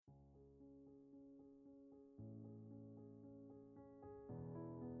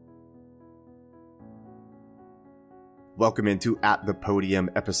Welcome into At the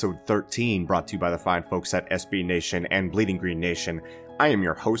Podium, episode 13, brought to you by the fine folks at SB Nation and Bleeding Green Nation. I am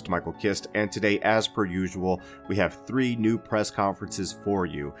your host, Michael Kist, and today, as per usual, we have 3 new press conferences for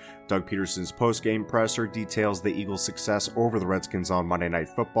you. Doug Peterson's post-game presser details the Eagles' success over the Redskins on Monday Night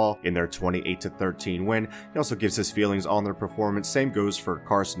Football in their 28-13 win. He also gives his feelings on their performance. Same goes for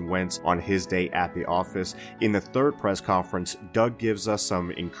Carson Wentz on his day at the office. In the third press conference, Doug gives us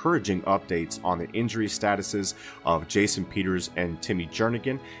some encouraging updates on the injury statuses of Jason Peters and Timmy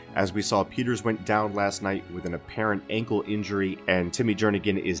Jernigan. As we saw, Peters went down last night with an apparent ankle injury, and Timmy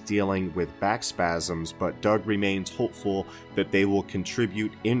Jernigan is dealing with back spasms, but Doug remains hopeful that they will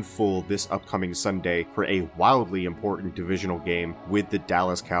contribute in full this upcoming Sunday for a wildly important divisional game with the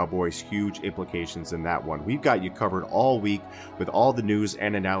Dallas Cowboys. Huge implications in that one. We've got you covered all week with all the news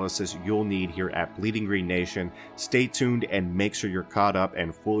and analysis you'll need here at Bleeding Green Nation. Stay tuned and make sure you're caught up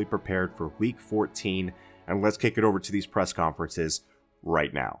and fully prepared for Week 14. And let's kick it over to these press conferences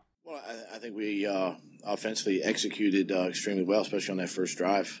right now. Well, I think we offensively executed extremely well, especially on that first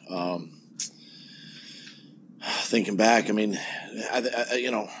drive. Thinking back, I mean, had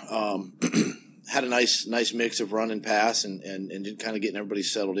a nice mix of run and pass and kind of getting everybody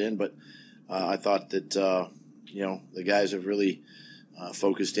settled in. But I thought that the guys have really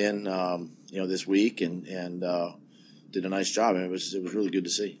focused in this week and did a nice job. And it was really good to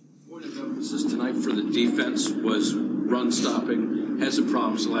see. Point of emphasis tonight for the defense was run stopping. Had some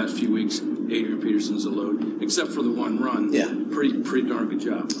problems the last few weeks. Adrian Peterson's a load, except for the one run. Yeah, pretty darn good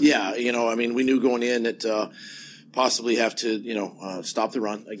job. Yeah, we knew going in that possibly have to stop the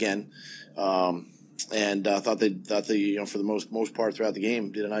run again, and thought they for the most part throughout the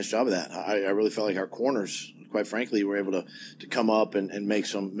game did a nice job of that. I really felt like our corners, quite frankly, were able to come up and make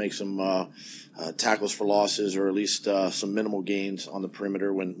some tackles for losses, or at least some minimal gains on the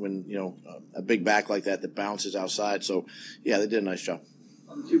perimeter when a big back like that bounces outside. So yeah, they did a nice job.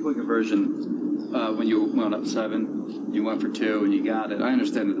 On the 2-point conversion, when you went up 7, you went for 2 and you got it. I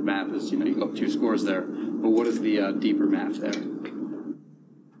understand that the math is you go up 2 scores there, but what is the deeper math there?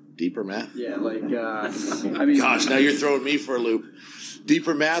 Deeper math? Yeah, gosh, now you're throwing me for a loop.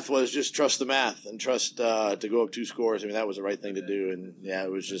 Deeper math was just trust the math and trust to go up 2 scores. I mean, that was the right thing to do, and yeah,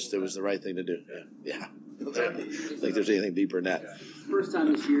 it was the right thing to do. Yeah. I don't think there's anything deeper than that. First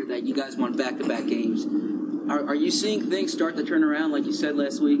time this year that you guys won back-to-back games. Are you seeing things start to turn around like you said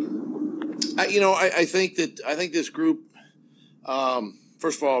last week? I think this group,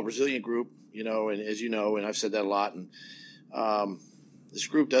 first of all, a resilient group, and as you know, and I've said that a lot, and this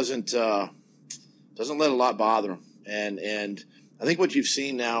group doesn't let a lot bother them, and I think what you've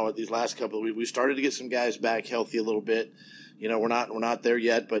seen now at these last couple of weeks, we started to get some guys back healthy a little bit. We're not there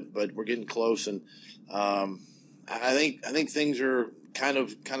yet, but we're getting close, and I think things are kind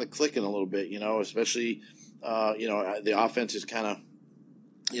of clicking a little bit, especially. The offense has kind of,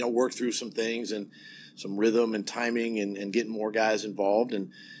 worked through some things and some rhythm and timing and getting more guys involved.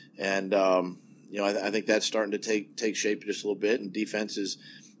 And I think that's starting to take shape just a little bit, and defense is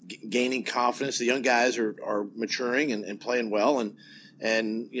gaining confidence. The young guys are maturing and playing well. And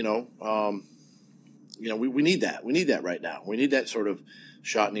we need that. We need that right now. We need that sort of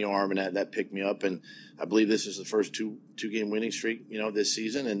shot in the arm and that pick me up. And I believe this is the first two-game winning streak, this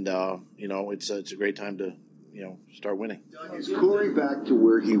season. And, it's a great time to, start winning. Is Corey back to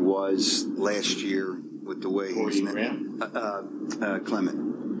where he was last year with the way he's Clement?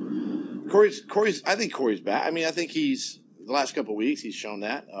 I think Corey's back. I mean, I think the last couple of weeks he's shown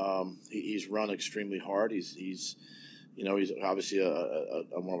that. He's run extremely hard. He's obviously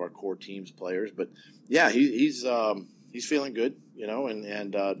one of our core team's players, but yeah, he's feeling good,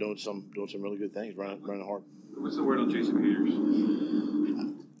 and doing some really good things, running hard. What's the word on Jason Peters?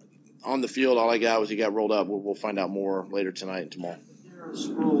 On the field, all I got was he got rolled up. We'll find out more later tonight and tomorrow. Darren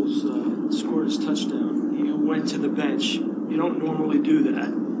Sproles scored his touchdown. He went to the bench. You don't normally do that,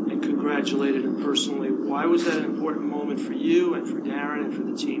 and congratulated him personally. Why was that an important moment for you and for Darren and for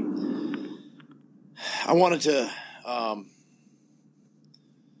the team? I wanted to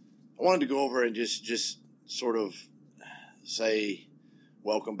go over and just sort of say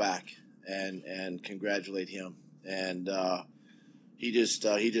welcome back and congratulate him. And he just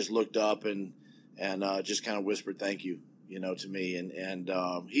looked up and just kind of whispered thank you, to me. And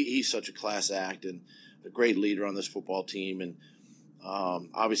he's such a class act and a great leader on this football team. And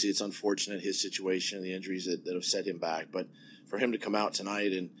obviously it's unfortunate, his situation, the injuries that have set him back. But for him to come out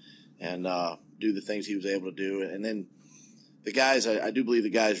tonight and do the things he was able to do. And then the guys, I do believe the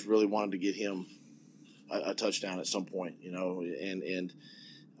guys really wanted to get him a touchdown at some point, and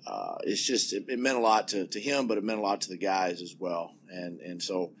it's just, it meant a lot to him, but it meant a lot to the guys as well. And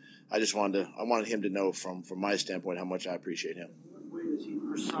so I wanted him to know from my standpoint how much I appreciate him. What way does he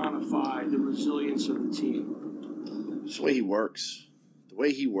personify the resilience of the team? It's the way he works. The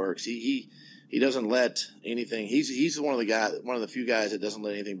way he works. He doesn't let anything. He's one of the few guys that doesn't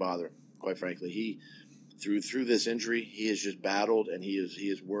let anything bother him. Quite frankly, he through this injury, he has just battled and he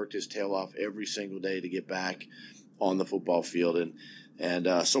has worked his tail off every single day to get back on the football field, and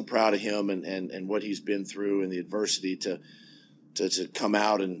so proud of him and what he's been through and the adversity to come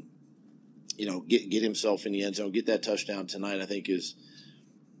out and get himself in the end zone, get that touchdown tonight. I think it's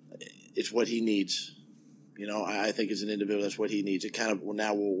what he needs. I think as an individual, that's what he needs. It kind of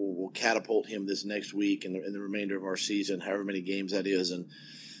now will catapult him this next week and the remainder of our season, however many games that is. And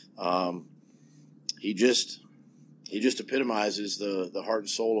he just epitomizes the heart and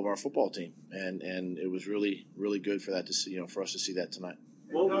soul of our football team. And it was really, really good for that to see, for us to see that tonight.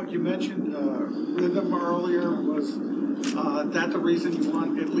 Well, Doug, you mentioned rhythm earlier. Was that the reason you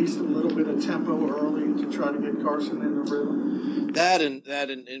want at least a little bit of tempo early to try to get Carson in the rhythm? That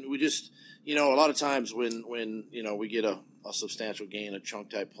and we just, a lot of times when we get a substantial gain, a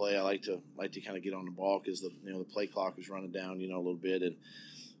chunk type play, I like to kind of get on the ball because the play clock is running down, a little bit, and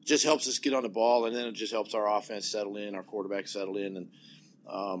it just helps us get on the ball, and then it just helps our offense settle in, our quarterback settle in,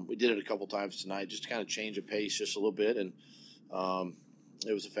 and we did it a couple times tonight, just to kind of change the pace just a little bit, and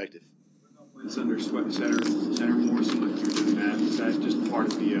it was effective. It's under sweat center more so like you're doing that. Is that just part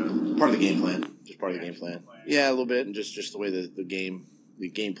of the game plan? Just part of the game plan. Yeah, a little bit, and just the way the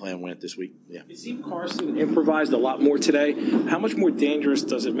game plan went this week. Yeah. It seemed Carson improvised a lot more today. How much more dangerous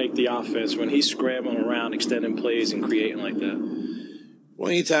does it make the offense when he's scrambling around, extending plays, and creating like that? Well,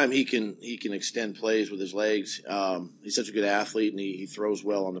 anytime he can extend plays with his legs. He's such a good athlete, and he throws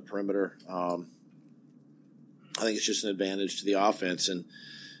well on the perimeter. I think it's just an advantage to the offense, and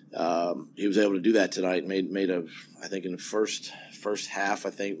he was able to do that tonight. I think in the first half,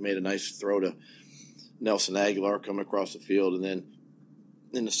 made a nice throw to Nelson Aguilar coming across the field, and then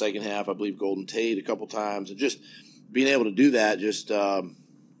in the second half, I believe Golden Tate a couple times, and just being able to do that just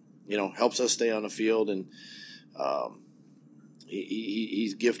helps us stay on the field, and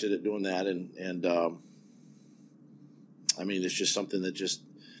he's gifted at doing that, and it's just something that just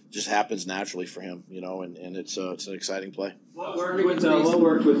happens naturally for him, and it's an exciting play. What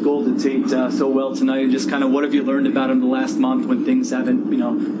worked with Golden Tate so well tonight, and just kind of what have you learned about him the last month when things haven't,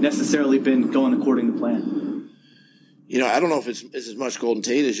 necessarily been going according to plan? I don't know if it's as much Golden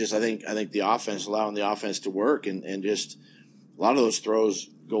Tate as just I think the offense, allowing the offense to work, and just a lot of those throws,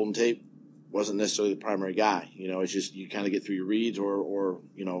 Golden Tate wasn't necessarily the primary guy. It's just you kind of get through your reads or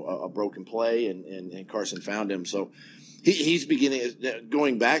a broken play, and Carson found him. So he's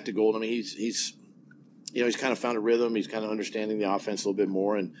going back to Golden. He's kind of found a rhythm. He's kind of understanding the offense a little bit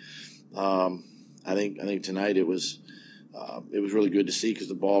more, and I think tonight it was really good to see because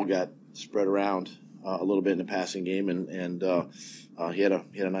the ball got spread around a little bit in the passing game, and he had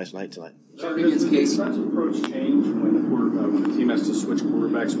a nice night tonight. Does the defensive approach change when the team has to switch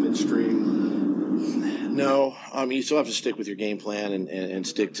quarterbacks midstream? No, you still have to stick with your game plan and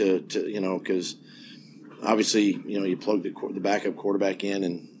stick to because obviously you plug the backup quarterback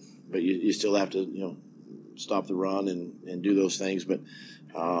in, but you still have to stop the run and do those things, but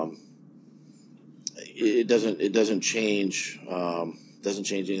it doesn't change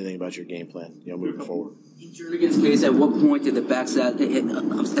anything about your game plan moving forward. In Jernigan's case, at what point did the back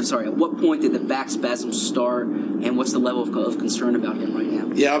spasm start, and what's the level of concern about him right now?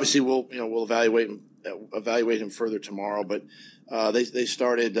 Yeah, obviously we'll evaluate him further tomorrow, but they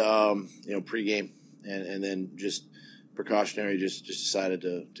started pregame and then just precautionary just decided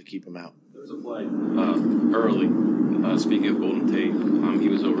to keep him out. There was a play early. Speaking of Golden Tate, he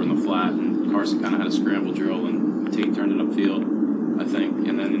was over in the flat, and Carson kind of had a scramble drill, and Tate turned it upfield, I think,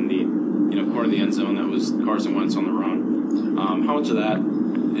 and then in the corner of the end zone, that was Carson Wentz on the run. How much of that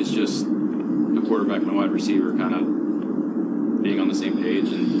is just the quarterback and the wide receiver kind of being on the same page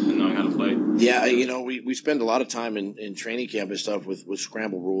and knowing how to play? Yeah, we spend a lot of time in training camp and stuff with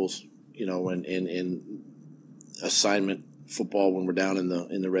scramble rules, and in assignment football when we're down in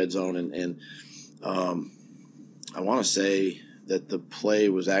the red zone, and I want to say that the play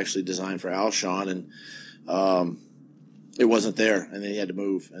was actually designed for Alshon, and it wasn't there, and then he had to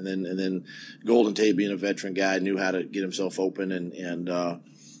move, and then Golden Tate, being a veteran guy, knew how to get himself open and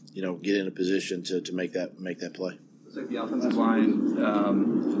get in a position to make that play. Looks like the offensive line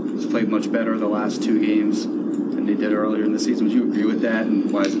has played much better the last two games than they did earlier in the season. Would you agree with that?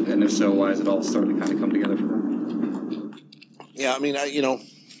 And why is it, and if so, why is it all starting to kind of come together for them? Yeah, we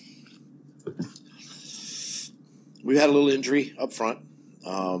had a little injury up front.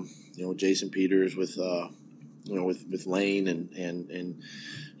 Jason Peters with with Lane and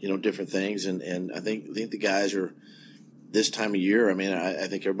different things. And I think the guys are this time of year. I mean, I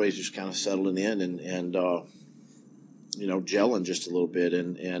think everybody's just kind of settling in and gelling just a little bit.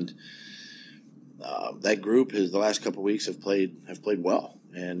 And that group the last couple of weeks have played well.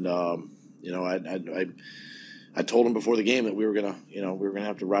 And I told them before the game that we were gonna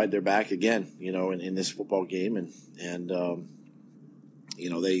have to ride their back again, in this football game, and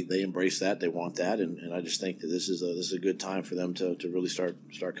they embrace that, they want that, and I just think that this is a good time for them to really start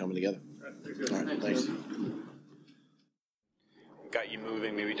coming together. All right, thanks. Got you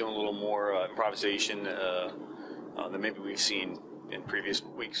moving, maybe doing a little more improvisation than maybe we've seen in previous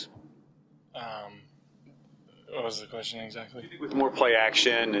weeks. What was the question exactly? With more play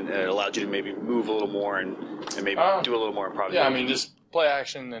action, and it allowed you to maybe move a little more and maybe do a little more improvisation. Yeah, I mean, just play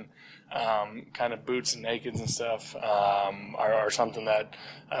action and kind of boots and nakeds and stuff are something that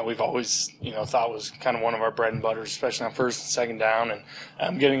we've always, thought was kind of one of our bread and butters, especially on first and second down.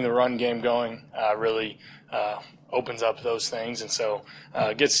 And getting the run game going really opens up those things. And so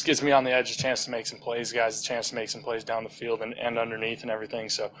gets me on the edge, a chance to make some plays, guys, a chance to make some plays down the field and underneath and everything.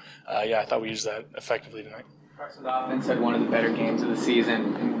 So, I thought we used that effectively tonight. The offense had one of the better games of the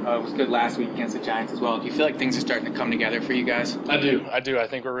season, and it was good last week against the Giants as well. Do you feel like things are starting to come together for you guys? I do. I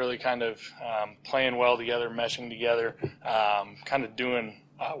think we're really kind of playing well together, meshing together, kind of doing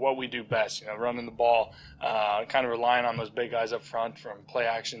what we do best, running the ball, kind of relying on those big guys up front from play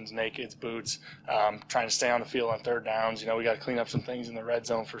actions, nakeds, boots, trying to stay on the field on third downs. We got to clean up some things in the red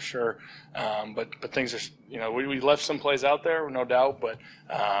zone for sure. But things are, we left some plays out there, no doubt, but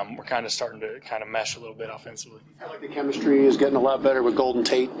we're kind of starting to kind of mesh a little bit offensively. I feel like the chemistry is getting a lot better with Golden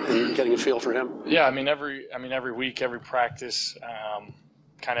Tate and getting a feel for him. Yeah, every week, every practice,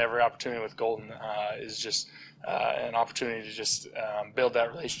 kind of every opportunity with Golden is just an opportunity to just build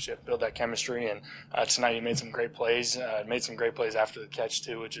that relationship, build that chemistry. And tonight he made some great plays. Made some great plays after the catch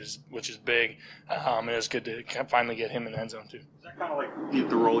too, which is big. And it was good to finally get him in the end zone too. Is that kind of like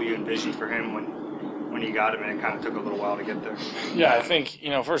the role you envisioned for him when you got him, and it kind of took a little while to get there? Yeah, I think,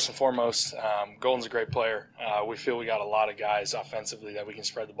 first and foremost, Golden's a great player. We feel we got a lot of guys offensively that we can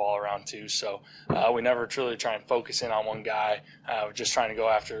spread the ball around to. So we never truly try and focus in on one guy. We're just trying to go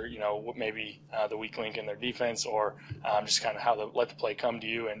after, maybe the weak link in their defense, or just kind of let the play come to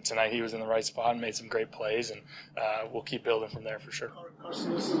you. And tonight he was in the right spot and made some great plays, and we'll keep building from there for sure.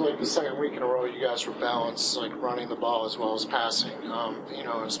 Carson, this is like the second week in a row you guys were balanced, like running the ball as well as passing.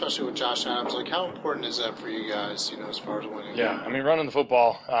 Especially with Josh Adams, like how important is that for you guys, as far as winning? Yeah, running the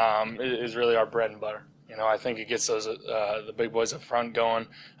football is really our bread and butter. I think it gets those the big boys up front going,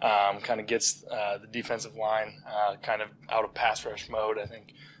 kind of gets the defensive line kind of out of pass rush mode, I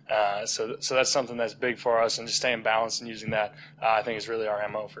think. So that's something that's big for us, and just staying balanced and using that, I think, is really our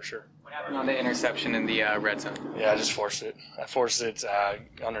MO for sure. What happened on the interception in the red zone? Yeah, I just forced it. I forced it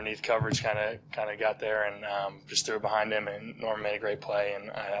underneath coverage, kind of got there and just threw it behind him, and Norman made a great play,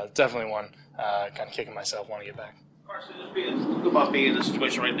 and definitely one kind of kicking myself, want to get back. Carson, just talk about being in a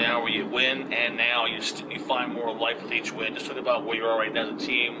situation right now where you win, and now you find more life with each win. Just talk about where you are right now as a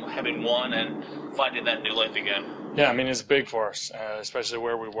team, having won and finding that new life again. Yeah, it's big for us, especially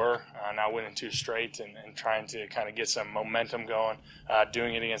where we were, now winning 2 straight and trying to kind of get some momentum going.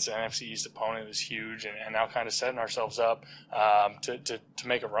 Doing it against an NFC East opponent was huge, and now kind of setting ourselves up to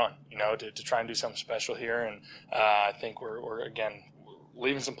make a run, to try and do something special here. And I think we're again,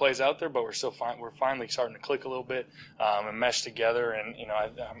 leaving some plays out there, but we're finally starting to click a little bit and mesh together, and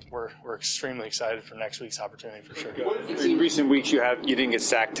we're extremely excited for next week's opportunity for sure. In recent weeks, you didn't get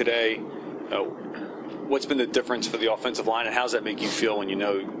sacked today. What's been the difference for the offensive line, and how does that make you feel when you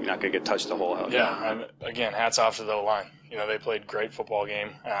know you're not going to get touched the whole house? Yeah, again, hats off to the O-line. They played great football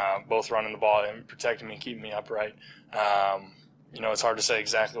game, both running the ball and protecting me, keeping me upright. It's hard to say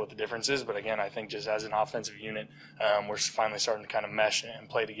exactly what the difference is, but again, I think just as an offensive unit, we're finally starting to kind of mesh and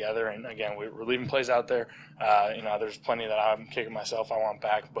play together. And again, we're leaving plays out there. There's plenty that I'm kicking myself I want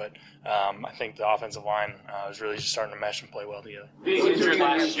back, but I think the offensive line is really just starting to mesh and play well together. Being injured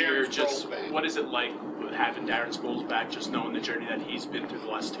last year, what is it like having Darren Sproles back, just knowing the journey that he's been through the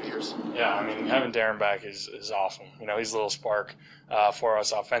last 2 years? Yeah, having Darren back is awesome. He's a little spark for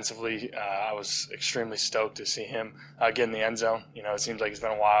us offensively. I was extremely stoked to see him get in the end zone. It seems like it's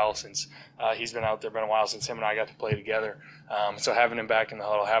been a while since he's been out there, been a while since him and I got to play together. So having him back in the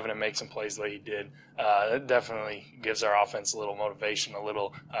huddle, having him make some plays the way he did, it definitely gives our offense a little motivation, a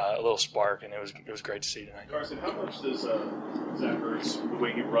little spark, and it was great to see tonight. Carson, how much does Zach Ertz, the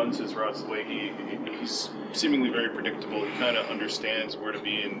way he runs his routes, the way he's seemingly very predictable, he kind of understands where to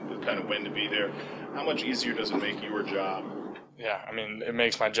be and kind of when to be there, how much easier does it make your job? Yeah, I mean, it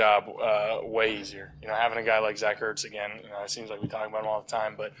makes my job way easier. Having a guy like Zach Ertz again, it seems like we talk about him all the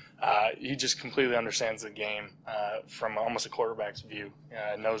time, but he just completely understands the game from almost a quarterback's view.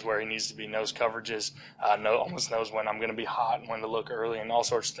 Knows where he needs to be, knows coverages, almost knows when I'm going to be hot and when to look early and all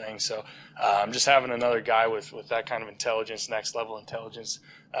sorts of things. So just having another guy with that kind of intelligence, next level intelligence,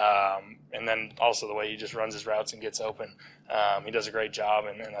 and then also the way he just runs his routes and gets open. He does a great job,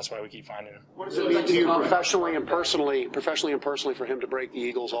 and that's why we keep finding him. What does it mean to you professionally and personally for him to break the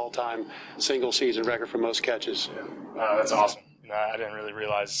Eagles' all-time single-season record for most catches? That's awesome. I didn't really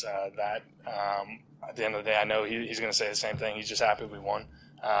realize that. At the end of the day, I know he's going to say the same thing. He's just happy we won.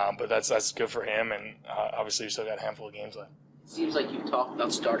 But that's good for him, and obviously we still got a handful of games left. Seems like you've talked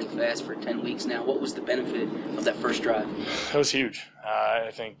about starting fast for 10 weeks now. What was the benefit of that first drive? It was huge.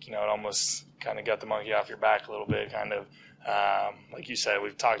 I think, it almost kind of got the monkey off your back a little bit, kind of. Like you said,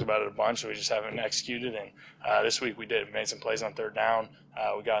 we've talked about it a bunch, we just haven't executed, and this week we did. We made some plays on third down.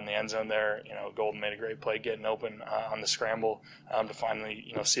 We got in the end zone there. Golden made a great play getting open on the scramble to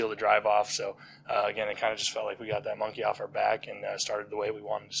finally, seal the drive off. So, again, it kind of just felt like we got that monkey off our back and started the way we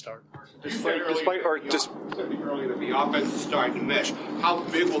wanted to start. Earlier that the offense is starting to mesh. How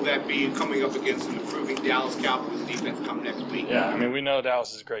big will that be coming up against an improving Dallas Cowboys defense come next week? Yeah, I mean, we know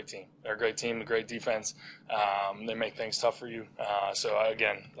Dallas is a great team. They're a great team, a great defense. They make things tough for you. So,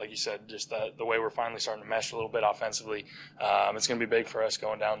 again, like you said, just the way we're finally starting to mesh a little bit offensively, it's going to be big for us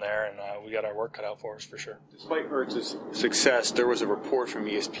going down there, and we got our work cut out for us for sure. Despite Ertz's success, there was a report from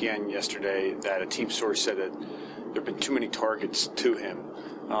ESPN yesterday that a team source said that there have been too many targets to him.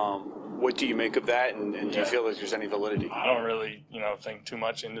 What do you make of that, and do you feel like there's any validity? I don't really, think too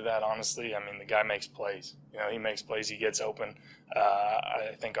much into that, honestly. I mean, the guy makes plays. He makes plays. He gets open.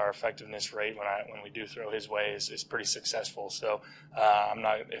 I think our effectiveness rate when we do throw his way is pretty successful. So I'm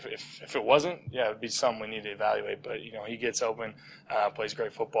not. If it wasn't, it would be something we need to evaluate. But he gets open, plays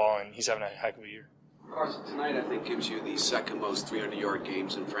great football, and he's having a heck of a year. Carson, tonight I think gives you the second most 300-yard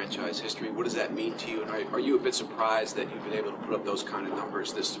games in franchise history. What does that mean to you? And are you a bit surprised that you've been able to put up those kind of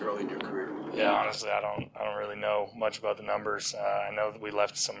numbers this early in your career? Yeah, honestly, I don't really know much about the numbers. I know that we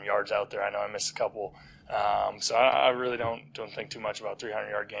left some yards out there. I know I missed a couple. So I really don't think too much about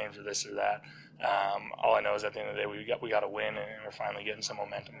 300-yard games or this or that. All I know is at the end of the day we got to win, and we're finally getting some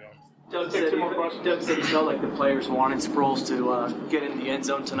momentum going. Doug said he felt like the players wanted Sproles to get in the end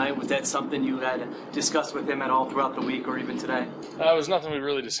zone tonight. Was that something you had discussed with him at all throughout the week or even today? It was nothing we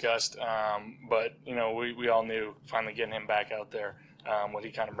really discussed, but we all knew finally getting him back out there, what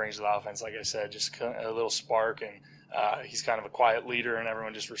he kind of brings to the offense. Like I said, just a little spark, and he's kind of a quiet leader, and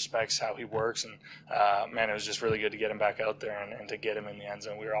everyone just respects how he works. And man, it was just really good to get him back out there and to get him in the end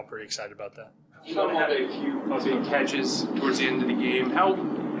zone. We were all pretty excited about that. Sean had a few big catches towards the end of the game. How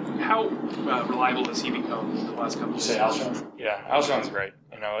reliable has he become the last couple of seasons? Yeah, Alshon's great.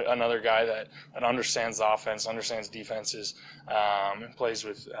 Another guy that understands the offense, understands defenses, and plays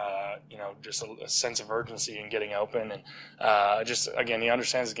with just a sense of urgency in getting open, and just again he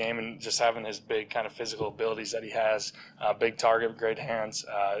understands the game, and just having his big kind of physical abilities that he has, big target, great hands.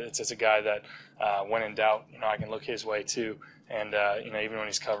 It's a guy that when in doubt, I can look his way too. And, even when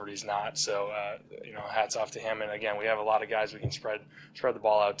he's covered, he's not. So, hats off to him. And, again, we have a lot of guys we can spread the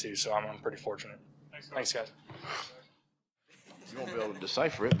ball out to. So I'm pretty fortunate. Thanks, guys. You won't be able to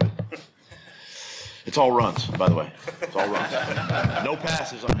decipher it, but it's all runs, by the way. It's all runs. No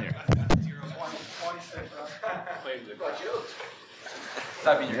passes on here.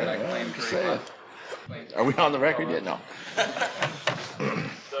 Are we on the record yet? No.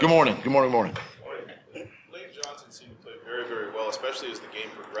 Good morning. Good morning. Good morning. Very, very well, especially as the game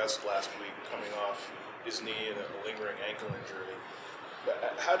progressed last week, coming off his knee and a lingering ankle injury.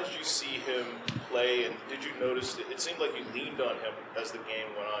 How did you see him play, and did you notice that it seemed like you leaned on him as the game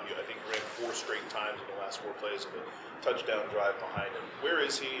went on? I think you ran 4 straight times in the last 4 plays of a touchdown drive behind him. Where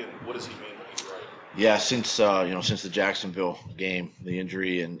is he, and what does he mean when he's right? Yeah, since the Jacksonville game, the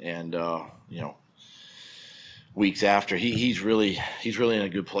injury, and weeks after, he's really in a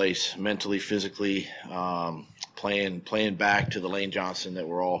good place mentally, physically. Playing back to the Lane Johnson that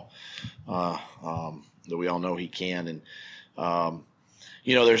we're all that we all know he can, and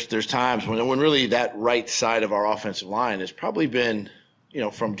there's times when really that right side of our offensive line has probably been,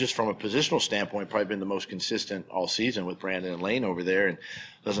 from a positional standpoint, probably been the most consistent all season with Brandon and Lane over there, and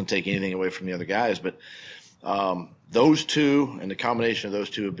doesn't take anything away from the other guys, but those two and the combination of those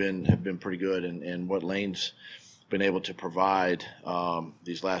two have been pretty good, and what Lane's been able to provide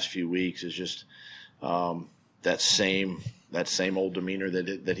these last few weeks is just that same old demeanor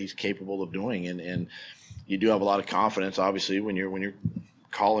that he's capable of doing, and you do have a lot of confidence, obviously, when you're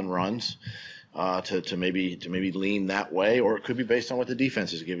calling runs, to maybe lean that way, or it could be based on what the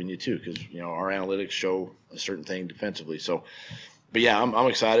defense is giving you too, because our analytics show a certain thing defensively. So, but yeah, I'm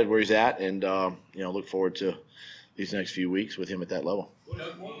excited where he's at, and look forward to these next few weeks with him at that level. What does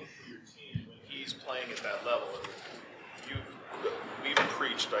it mean for your team when he's playing at that level? We've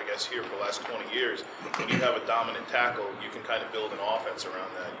preached, I guess, here for the last 20 years. When you have a dominant tackle, you can kind of build an offense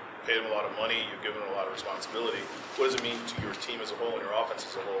around that. You paid him a lot of money. You've given him a lot of responsibility. What does it mean to your team as a whole and your offense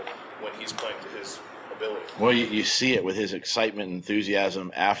as a whole when he's playing to his ability? Well, you see it with his excitement and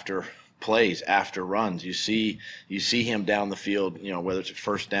enthusiasm after plays, after runs. You see him down the field, whether it's a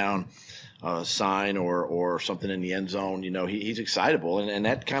first down sign or something in the end zone. He's excitable, and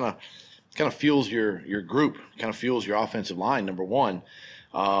that kind of fuels your group, kind of fuels your offensive line, number one,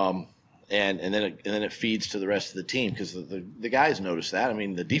 and then it feeds to the rest of the team, because the guys notice that. I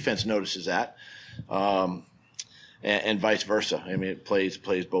mean, the defense notices that, and vice versa. I mean, it plays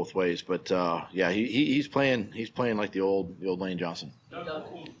both ways. But he's playing like the old Lane Johnson.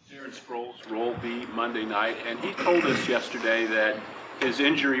 Darren Sproles' role be Monday night, and he told us yesterday that his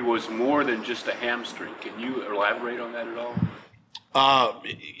injury was more than just a hamstring. Can you elaborate on that at all?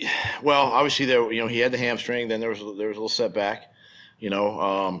 Well, obviously he had the hamstring. Then there was a little setback,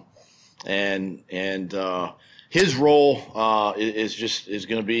 and his role is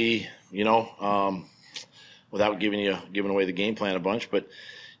going to be, without giving away the game plan a bunch, but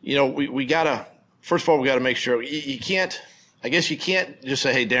we gotta, first of all, we gotta make sure you can't just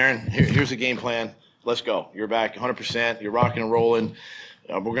say, hey, Darren, here's the game plan, let's go. You're back 100%. You're rocking and rolling.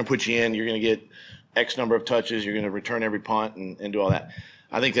 We're gonna put you in. You're gonna get X number of touches. You're going to return every punt and do all that.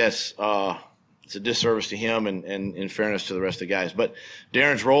 I think that's it's a disservice to him and in fairness to the rest of the guys. But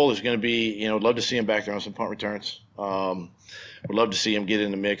Darren's role is going to be, I'd love to see him back there on some punt returns. Would love to see him get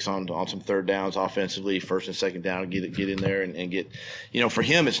in the mix on some third downs offensively, first and second down, get in there and get, for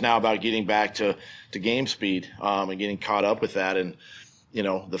him, it's now about getting back to game speed and getting caught up with that and,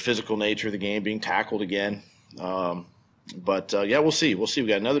 the physical nature of the game, being tackled again. But we'll see. We'll see. We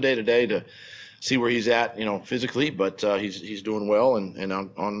got another day today to see where he's at, physically, but he's doing well and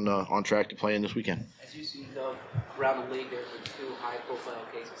on track to play in this weekend. As you see, Doug, around the league, there have been 2 high-profile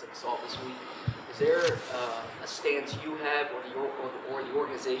cases of assault this week. Is there a stance you have or the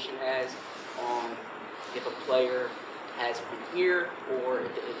organization has on if a player has been here or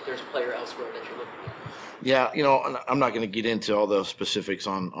if there's a player elsewhere that you're looking at? Yeah, I'm not going to get into all the specifics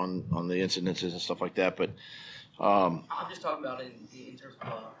on the incidences and stuff like that, but I'm just talking about in terms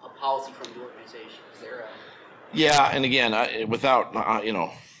of a policy from the organization. Is there a... Yeah, and again, without I'm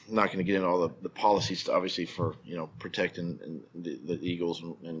not going to get into all the policies, obviously, for protecting the Eagles,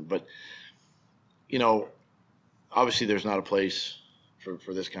 but obviously there's not a place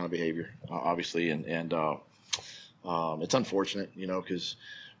for this kind of behavior, obviously, and it's unfortunate, because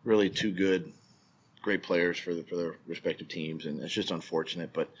really 2 great players for their respective teams, and it's just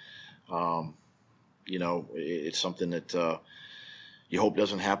unfortunate, but it's something that you hope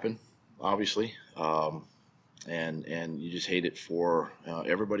doesn't happen, obviously, and you just hate it for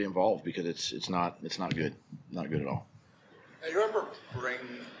everybody involved, because it's not good at all. Do you ever bring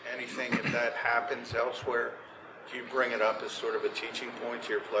anything if that happens elsewhere? Do you bring it up as sort of a teaching point to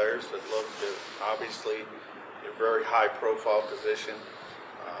your players that look, obviously, you're a very high-profile position.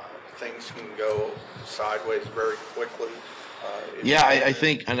 Things can go sideways very quickly. I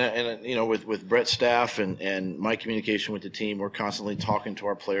think, and with Brett's staff and my communication with the team, we're constantly talking to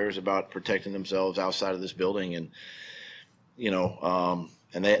our players about protecting themselves outside of this building, and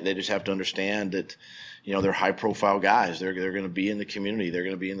and they just have to understand that they're high profile guys. They're going to be in the community. They're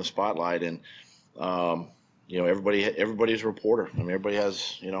going to be in the spotlight, and everybody's a reporter. I mean, everybody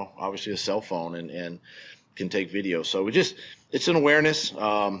has obviously a cell phone and can take video. So it's an awareness.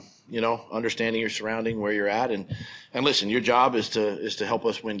 Understanding your surrounding, where you're at, and listen, your job is to help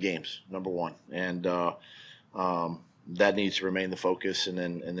us win games, number one, and that needs to remain the focus, and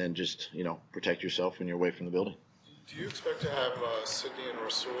then just protect yourself when you're away from the building. Do you expect to have Sidney and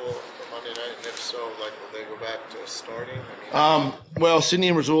Rasul for Monday night, and if so, will they go back to starting? Well, Sidney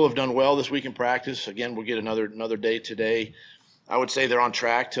and Rasul have done well this week in practice. Again, we'll get another day today. I would say they're on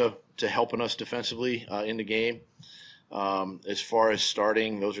track to helping us defensively in the game. As far as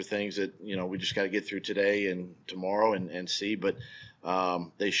starting, those are things that we just got to get through today and tomorrow and see. But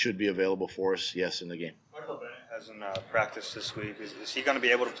they should be available for us, yes, in the game. Michael Bennett hasn't practiced this week. Is he going to be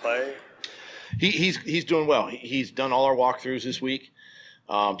able to play? He's doing well. He's done all our walkthroughs this week.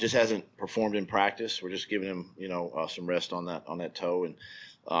 Just hasn't performed in practice. We're just giving him some rest on that toe, and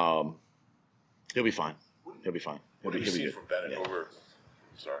he'll be fine. He'll be fine. What have you seen from Bennett over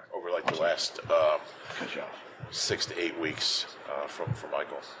like the last 6 to 8 weeks from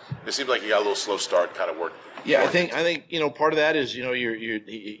Michael. It seems like he got a little slow start, kind of worked. Yeah, I think part of that is you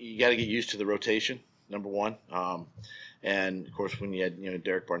got to get used to the rotation. Number one, and of course when you had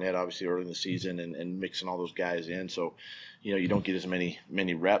Derek Barnett obviously early in the season and mixing all those guys in, so you don't get as many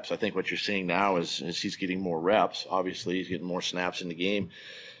reps. I think what you're seeing now is he's getting more reps. Obviously, he's getting more snaps in the game,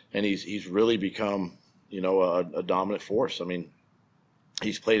 and he's really become a dominant force. I mean,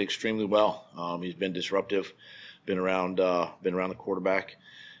 he's played extremely well. He's been disruptive, been around the quarterback,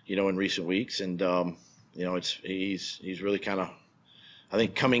 in recent weeks, and he's really kind of, I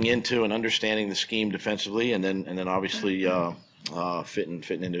think, coming into and understanding the scheme defensively, and then obviously fitting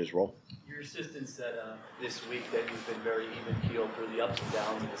into his role. Your assistant said this week that you've been very even keeled through the ups and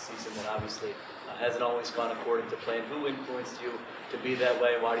downs of the season. That obviously hasn't always gone according to plan. Who influenced you to be that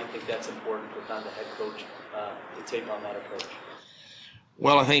way? Why do you think that's important for kind of the head coach to take on that approach?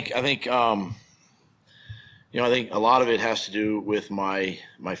 Well, I think I think a lot of it has to do with my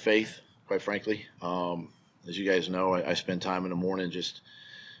faith, quite frankly. As you guys know, I spend time in the morning just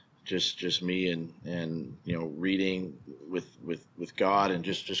me and reading with God and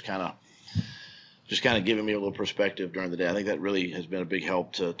just kind of giving me a little perspective during the day. I think that really has been a big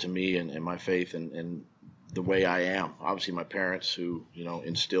help to me and my faith and the way I am. Obviously, my parents who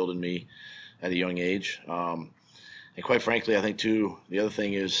instilled in me at a young age. And quite frankly, I think too, the other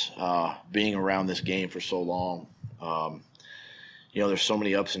thing is being around this game for so long. There's so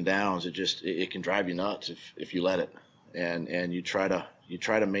many ups and downs. It can drive you nuts if you let it, and you try to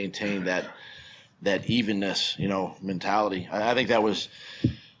maintain that evenness, mentality. I think that was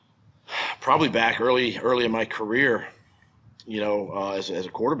probably back early in my career, as a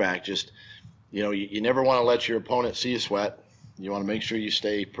quarterback. You never want to let your opponent see you sweat. You want to make sure you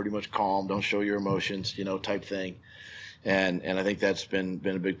stay pretty much calm, don't show your emotions, type thing. And I think that's been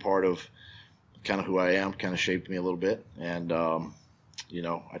a big part of kind of who I am, kind of shaped me a little bit. And,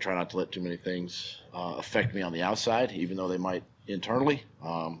 I try not to let too many things affect me on the outside, even though they might internally.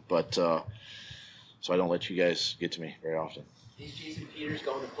 So I don't let you guys get to me very often. Is Jason Peters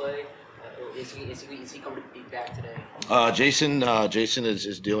going to play? Is he going to be back today? Jason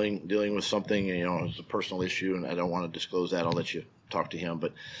is dealing with something, it's a personal issue, and I don't want to disclose that. I'll let you talk to him,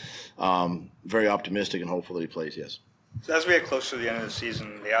 but very optimistic and hopeful that he plays, yes. So as we get closer to the end of the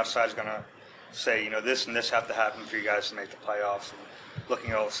season, the outside's going to say, this and this have to happen for you guys to make the playoffs. And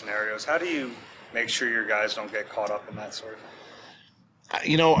looking at all the scenarios, how do you make sure your guys don't get caught up in that sort of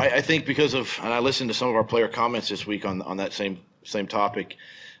thing? I think because of, and I listened to some of our player comments this week on that same topic,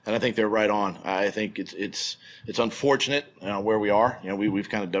 and I think they're right on. I think it's unfortunate where we are. We've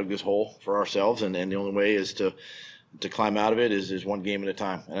kind of dug this hole for ourselves, and the only way is to climb out of it is one game at a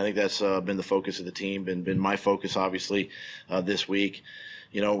time. And I think that's been the focus of the team, been my focus, obviously, this week.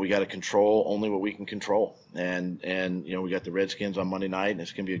 We got to control only what we can control. And we got the Redskins on Monday night, and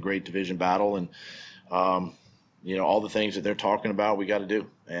it's going to be a great division battle. And, all the things that they're talking about, we got to do.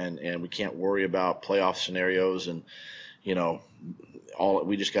 And we can't worry about playoff scenarios and,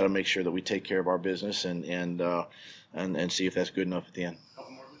 we just got to make sure that we take care of our business and see if that's good enough at the end.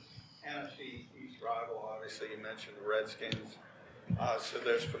 NFC East rival, obviously you mentioned the Redskins, so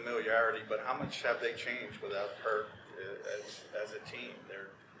there's familiarity, but how much have they changed without Kirk as a team? They're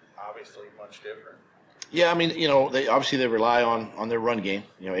obviously much different. Yeah, I mean, they rely on their run game.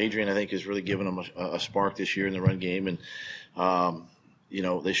 Adrian, I think, has really given them a spark this year in the run game, and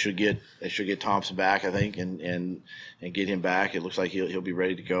they should get Thompson back, I think, and get him back. It looks like he'll be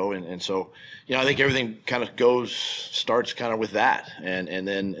ready to go, and so I think everything kind of starts kind of with that, and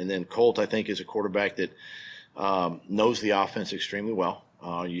then Colt, I think, is a quarterback that knows the offense extremely well.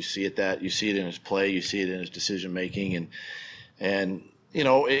 You see it in his play, you see it in his decision making, and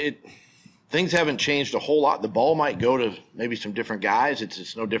things haven't changed a whole lot. The ball might go to maybe some different guys.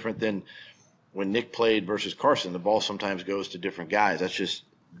 It's no different than when Nick played versus Carson. The ball sometimes goes to different guys. That's just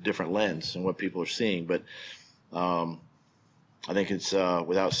different lens and what people are seeing. But I think it's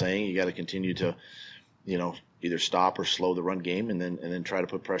without saying, you got to continue to, either stop or slow the run game, and then try to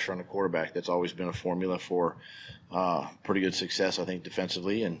put pressure on the quarterback. That's always been a formula for pretty good success, I think,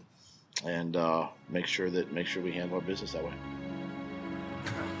 defensively, and make sure we handle our business that way.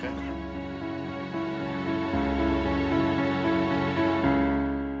 Okay.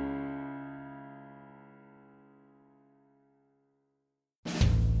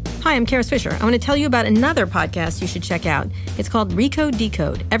 Hi, I'm Karis Fisher. I want to tell you about another podcast you should check out. It's called Recode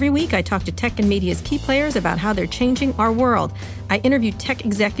Decode. Every week, I talk to tech and media's key players about how they're changing our world. I interview tech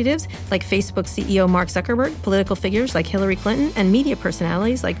executives like Facebook CEO Mark Zuckerberg, political figures like Hillary Clinton, and media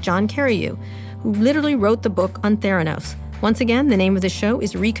personalities like John Carreyrou, who literally wrote the book on Theranos. Once again, the name of the show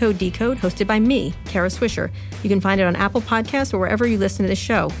is Recode Decode, hosted by me, Kara Swisher. You can find it on Apple Podcasts or wherever you listen to the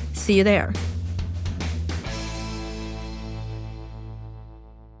show. See you there.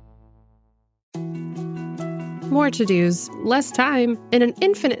 More to-dos, less time, and an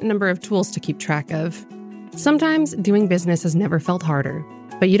infinite number of tools to keep track of. Sometimes doing business has never felt harder,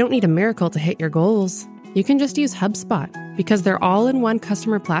 but you don't need a miracle to hit your goals. You can just use HubSpot, because their all-in-one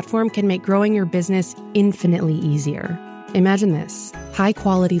customer platform can make growing your business infinitely easier. Imagine this: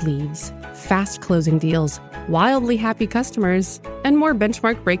 high-quality leads, fast closing deals, wildly happy customers, and more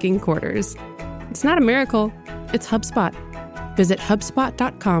benchmark-breaking quarters. It's not a miracle, it's HubSpot. Visit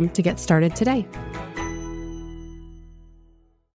HubSpot.com to get started today.